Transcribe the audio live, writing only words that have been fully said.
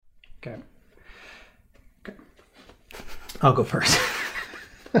Okay. I'll go first.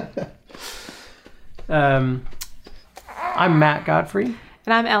 I'm Matt Godfrey.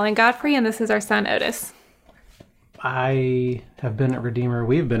 And I'm Ellen Godfrey, and this is our son, Otis. I have been at Redeemer.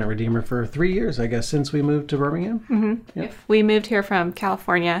 We've been at Redeemer for 3 years, I guess, since we moved to Birmingham. Mm-hmm. Yep. We moved here from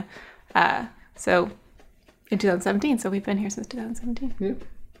California, so in 2017. So we've been here since 2017. Yep.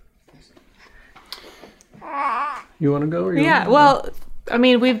 You want to go? Or yeah. Well, I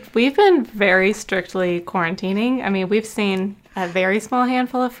mean, we've been very strictly quarantining. I mean, we've seen a very small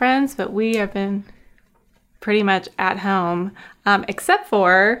handful of friends, but we have been pretty much at home, except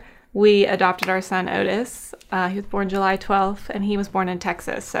for we adopted our son Otis. He was born July 12th, and he was born in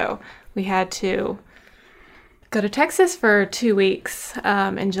Texas. So we had to go to Texas for 2 weeks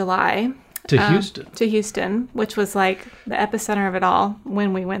in July. To Houston. To Houston, which was like the epicenter of it all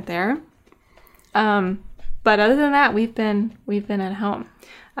when we went there. But other than that, we've been at home.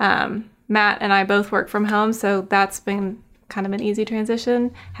 Matt and I both work from home, so that's been kind of an easy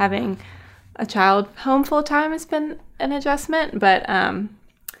transition. Having a child home full time has been an adjustment, but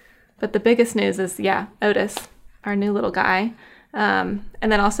the biggest news is, Otis, our new little guy. And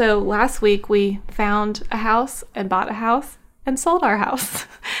then also last week we found a house and bought a house and sold our house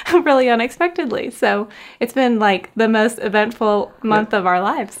really unexpectedly. So it's been like the most eventful month of our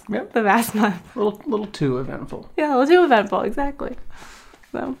lives. Yep. The vast month. Little too eventful. Yeah, a little too eventful, exactly.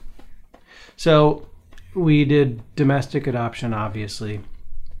 So we did domestic adoption, obviously.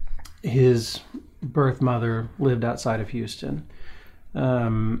 His birth mother lived outside of Houston.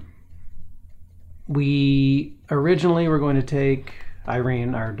 We originally were going to take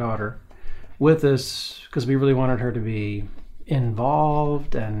Irene, our daughter, with us because we really wanted her to be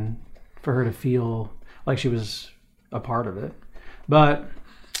involved and for her to feel like she was a part of it. But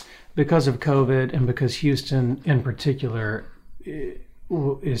because of COVID and because Houston in particular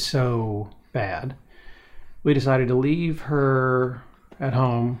is so bad, we decided to leave her at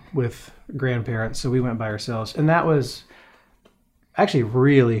home with grandparents. So we went by ourselves. And that was actually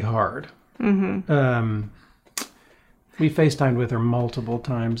really hard. Mm-hmm. We FaceTimed with her multiple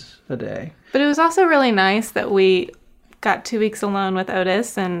times a day. But it was also really nice that we got 2 weeks alone with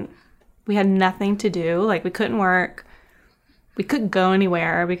Otis and we had nothing to do. Like, we couldn't work. We couldn't go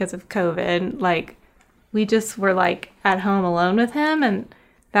anywhere because of COVID. Like, we just were, like, at home alone with him, and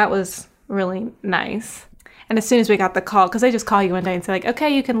that was really nice. And as soon as we got the call, because they just call you one day and say, like, okay,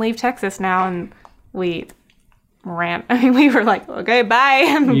 you can leave Texas now, and we ran. I mean, we were like, okay, bye,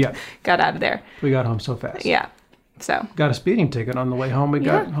 and got out of there. We got home so fast. Yeah. So. Got a speeding ticket on the way home. We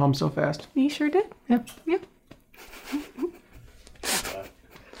got home so fast. You sure did? Yep. Yep.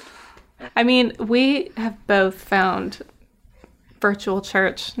 I mean, we have both found virtual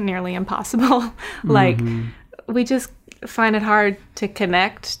church nearly impossible. Like, we just find it hard to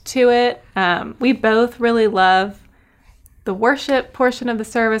connect to it. We both really love the worship portion of the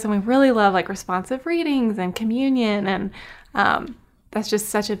service, and we really love like responsive readings and communion, and that's just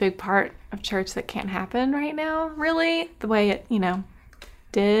such a big part of church that can't happen right now, really, the way it,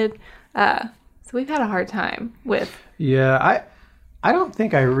 did. So we've had a hard time with... Yeah, I don't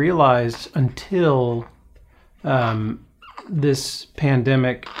think I realized until this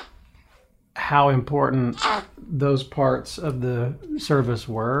pandemic how important those parts of the service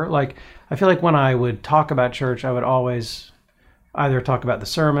were. Like, I feel like when I would talk about church, I would always either talk about the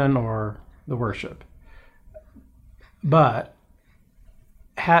sermon or the worship. But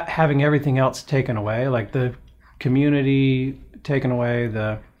having everything else taken away, like the community taken away,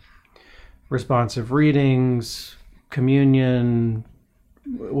 the responsive readings, communion,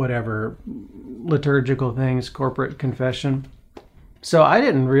 whatever, liturgical things, corporate confession. So I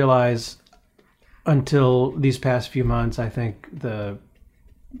didn't realize until these past few months, I think, the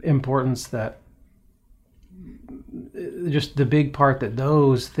importance that just the big part that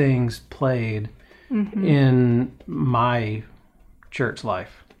those things played in my church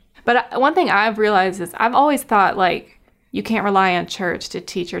life. But one thing I've realized is I've always thought, like, you can't rely on church to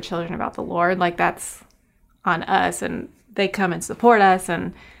teach your children about the Lord. Like, that's on us, and they come and support us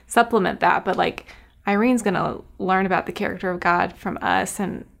and supplement that. But, like, Irene's going to learn about the character of God from us,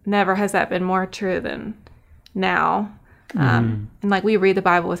 and never has that been more true than now. And, like, we read the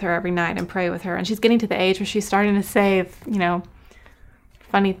Bible with her every night and pray with her, and she's getting to the age where she's starting to say,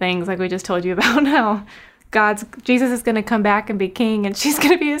 funny things like we just told you about how Jesus is going to come back and be king, and she's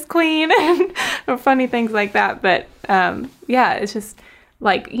going to be his queen, and funny things like that. But it's just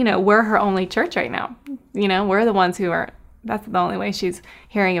like, we're her only church right now. We're the ones who are, that's the only way she's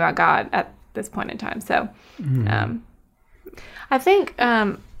hearing about God at this point in time. So I think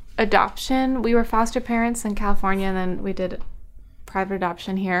adoption, we were foster parents in California, and then we did private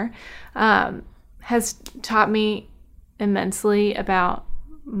adoption here, has taught me immensely about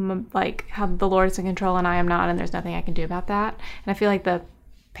like how the Lord is in control and I am not, and there's nothing I can do about that. And I feel like the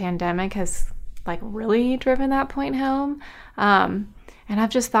pandemic has like really driven that point home. And I've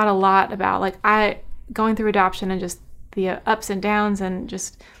just thought a lot about like going through adoption and just the ups and downs, and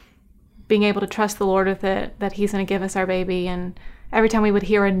just being able to trust the Lord with it, that he's going to give us our baby. And every time we would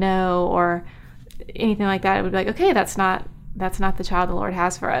hear a no or anything like that, it would be like, okay, that's not the child the Lord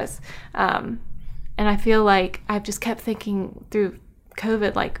has for us. And I feel like I've just kept thinking through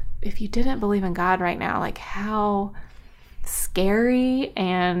COVID, like, if you didn't believe in God right now, like how scary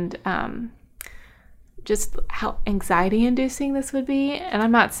and just how anxiety inducing this would be. And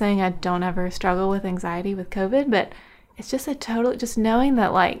I'm not saying I don't ever struggle with anxiety with COVID, but it's just just knowing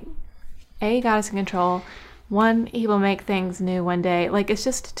that like, God is in control. One, he will make things new one day. Like, it's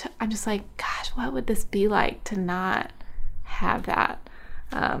just, I'm just like, gosh, what would this be like to not have that?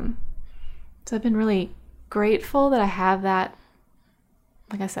 So I've been really grateful that I have that.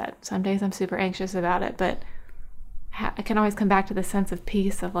 Like I said, some days I'm super anxious about it, but I can always come back to the sense of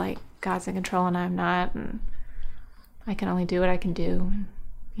peace of like, God's in control and I'm not, and I can only do what I can do,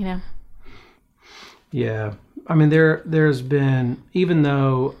 you know? Yeah. I mean, there's been, even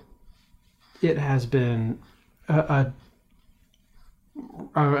though it has been a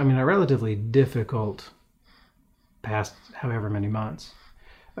relatively difficult past however many months,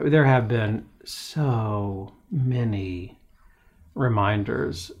 I mean, there have been so many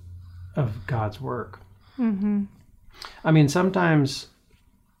reminders of God's work. Mm-hmm. I mean, sometimes,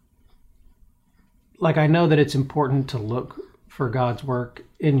 like, I know that it's important to look for God's work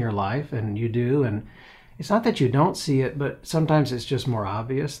in your life, and you do, and it's not that you don't see it, but sometimes it's just more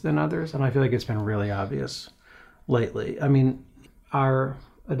obvious than others, and I feel like it's been really obvious lately. I mean, our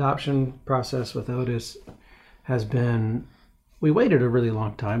adoption process with Otis has been, we waited a really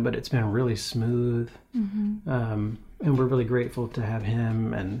long time, but it's been really smooth, and we're really grateful to have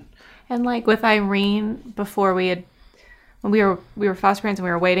him. And like with Irene, before when we were foster parents and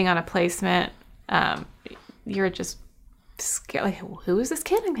we were waiting on a placement, you're just scared, like, who is this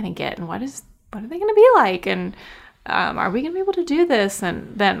kid I'm going to get, and what are they going to be like, and are we going to be able to do this?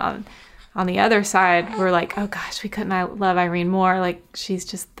 And then on the other side, we're like, oh gosh, we couldn't love Irene more. Like, she's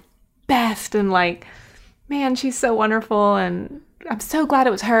just the best, and like, man, she's so wonderful, and I'm so glad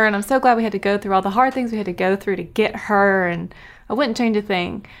it was her, and I'm so glad we had to go through all the hard things we had to go through to get her, and I wouldn't change a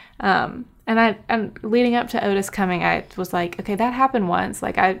thing. And leading up to Otis coming, I was like, okay, that happened once.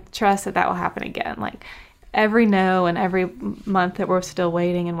 Like, I trust that will happen again. Like, every no and every month that we're still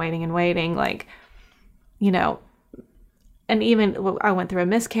waiting and waiting and waiting, like, you know, and even I went through a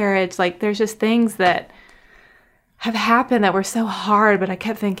miscarriage. Like, there's just things that have happened that were so hard, but I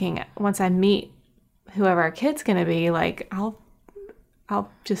kept thinking, once I meet whoever our kid's going to be, like, I'll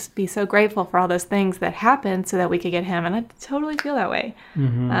just be so grateful for all those things that happened so that we could get him. And I totally feel that way.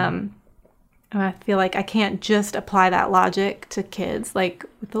 And I feel like I can't just apply that logic to kids. Like,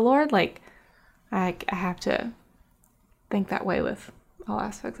 with the Lord, like, I have to think that way with all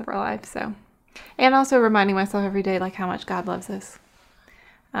aspects of our life. So, and also reminding myself every day, like, how much God loves us.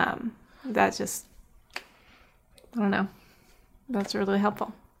 That's just, I don't know. That's really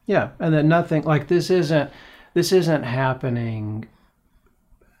helpful. Yeah. And that nothing like this isn't happening.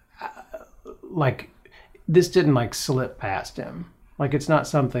 Like, this didn't like slip past him. Like, it's not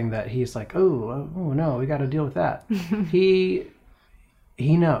something that he's like, oh no, we got to deal with that. He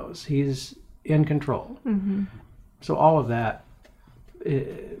knows he's in control. So all of that,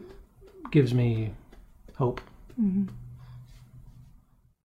 it gives me hope.